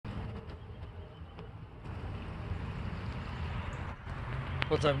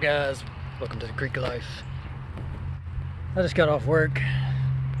What's up, guys? Welcome to the Creek Life. I just got off work.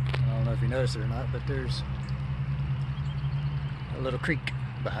 I don't know if you noticed it or not, but there's a little creek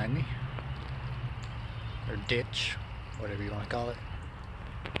behind me, or ditch, whatever you want to call it,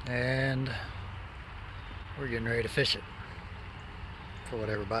 and we're getting ready to fish it for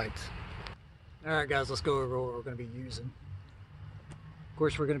whatever bites. Alright guys, let's go over what we're going to be using. Of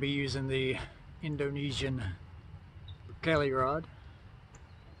course, we're going to be using the Indonesian Brekele rod.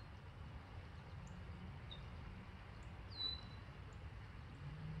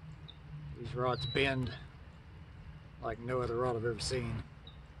 These rods bend like no other rod I've ever seen.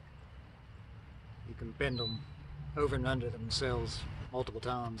 You can bend them over and under themselves multiple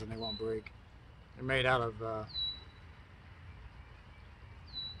times and they won't break. They're made out of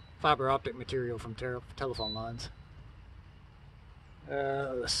fiber optic material from telephone lines.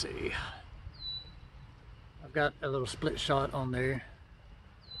 Let's see. I've got a little split shot on there.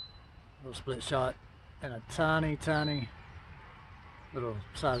 A little split shot and a tiny little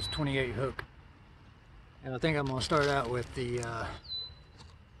size 28 hook. And I think I'm going to start out with the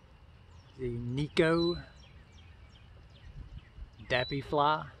Nikko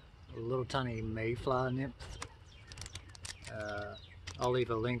Mayfly, a little tiny mayfly nymph. I'll leave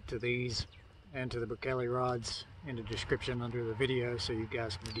a link to these and to the Brekele rods in the description under the video so you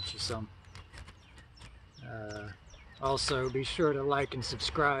guys can get you some. Also, be sure to like and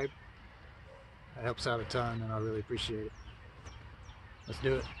subscribe. That helps out a ton and I really appreciate it. Let's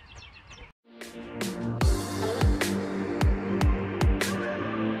do it.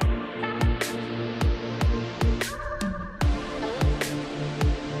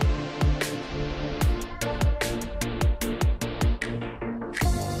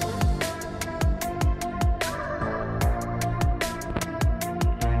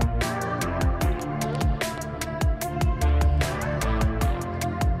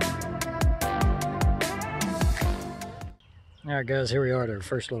 Alright guys, here we are at our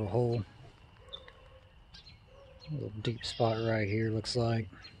first little hole. A little deep spot right here, looks like.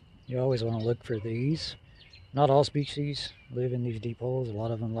 You always want to look for these. Not all species live in these deep holes. A lot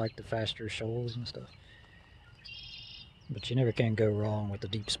of them like the faster shoals and stuff. But you never can go wrong with the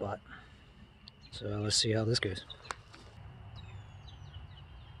deep spot. So let's see how this goes.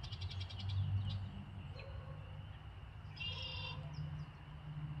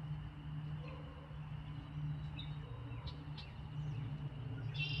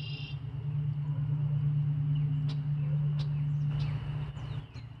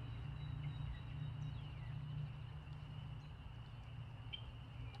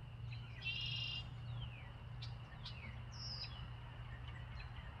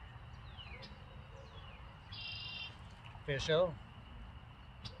 Fish on.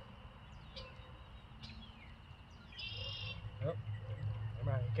 Oh, never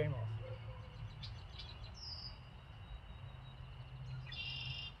mind, it came off.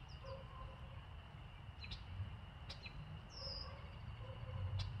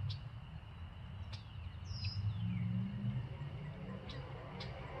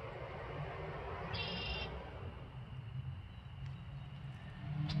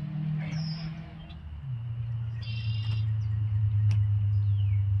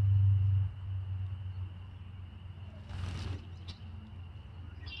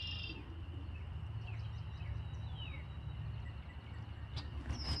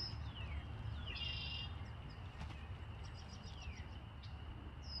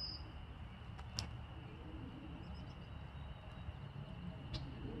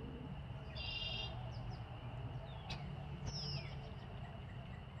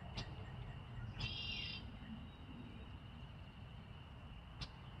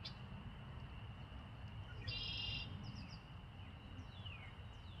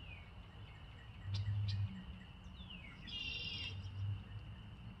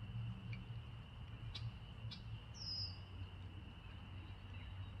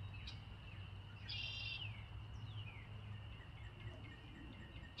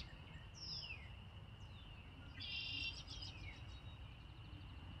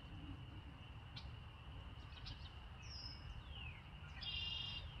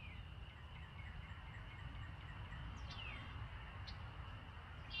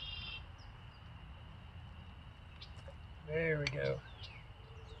 There we go.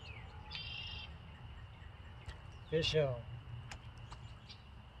 Fish on.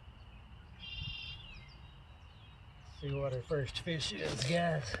 See what our first fish is,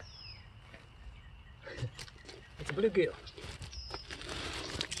 guys. It's a bluegill.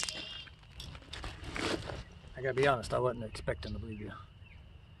 I gotta be honest, I wasn't expecting the bluegill.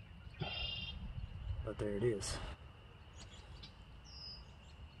 But there it is.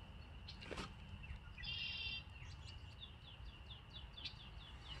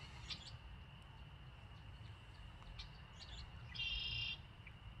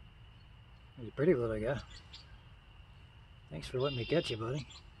 You pretty little guy. Thanks for letting me catch you, buddy.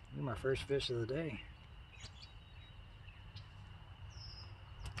 You're my first fish of the day.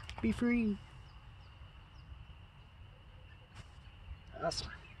 Be free. Awesome.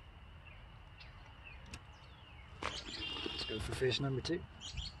 Let's go for fish number 2.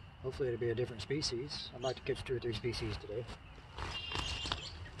 Hopefully it'll be a different species. I'd like to catch 2 or 3 species today.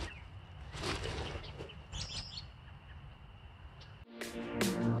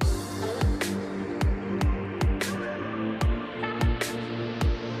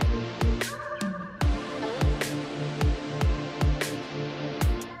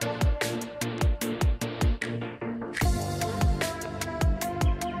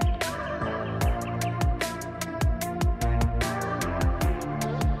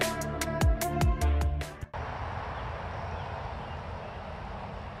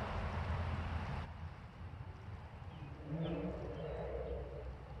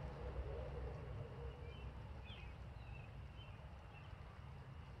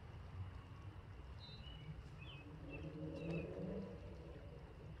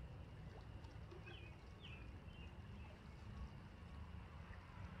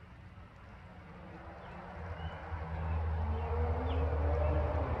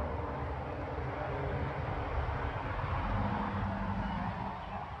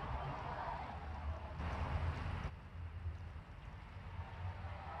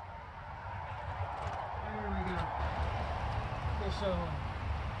 So,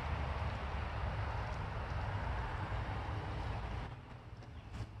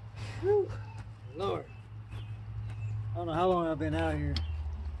 whew, Lord, I don't know how long I've been out here.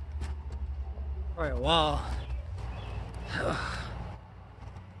 Probably a while.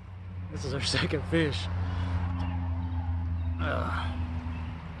 This is our second fish.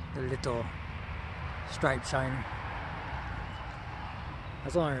 The little striped shiner.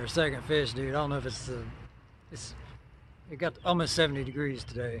 That's only our second fish, dude. I don't know if it's the, it got almost 70 degrees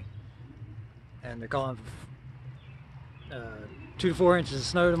today, and they're calling for 2 to 4 inches of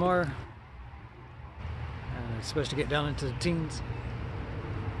snow tomorrow, and it's supposed to get down into the teens.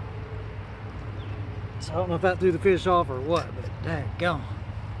 So I don't know if that threw the fish off or what, but daggone,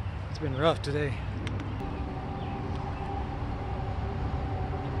 it's been rough today.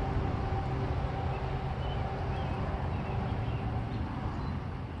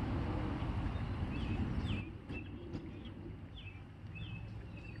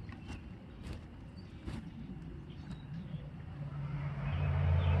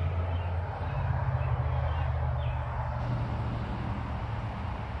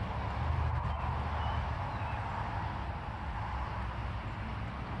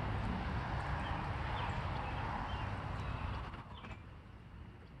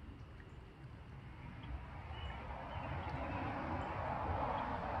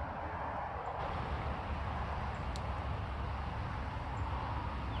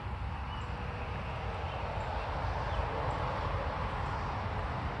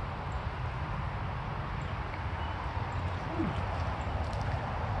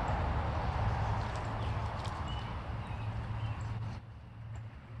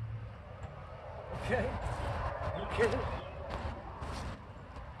 Okay.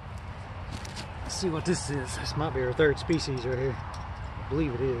 Let's see what this is. This might be our 3rd species right here. I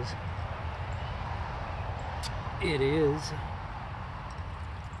believe it is. It is.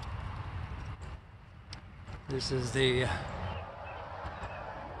 This is the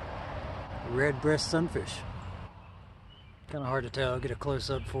Redbreast Sunfish. Kind of hard to tell. I'll get a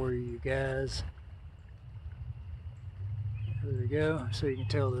close-up for you guys. There we go. So you can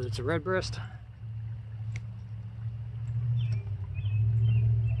tell that it's a redbreast.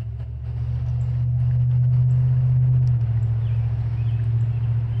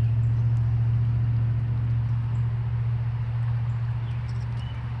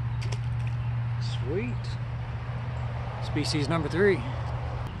 Sweet. Species number 3.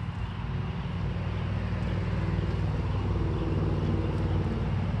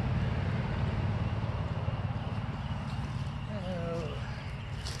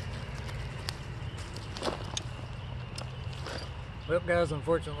 Well guys,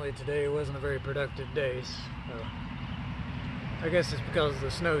 unfortunately today wasn't a very productive day, so I guess it's because of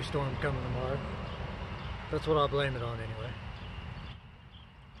the snowstorm coming tomorrow. That's what I'll blame it on anyway.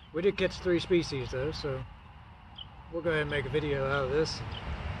 We did catch 3 species though, so we'll go ahead and make a video out of this.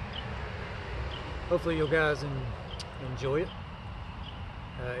 Hopefully you guys enjoy it.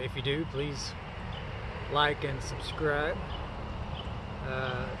 If you do, please like and subscribe.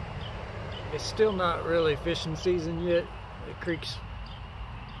 It's still not really fishing season yet. The creeks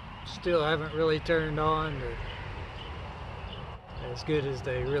still haven't really turned on as good as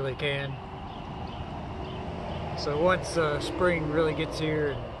they really can. So once spring really gets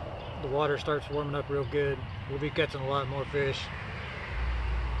here and the water starts warming up real good, we'll be catching a lot more fish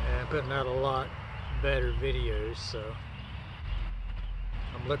and putting out a lot better videos, so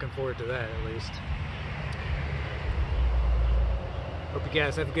I'm looking forward to that at least. Hope you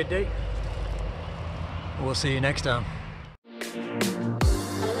guys have a good day. We'll see you next time.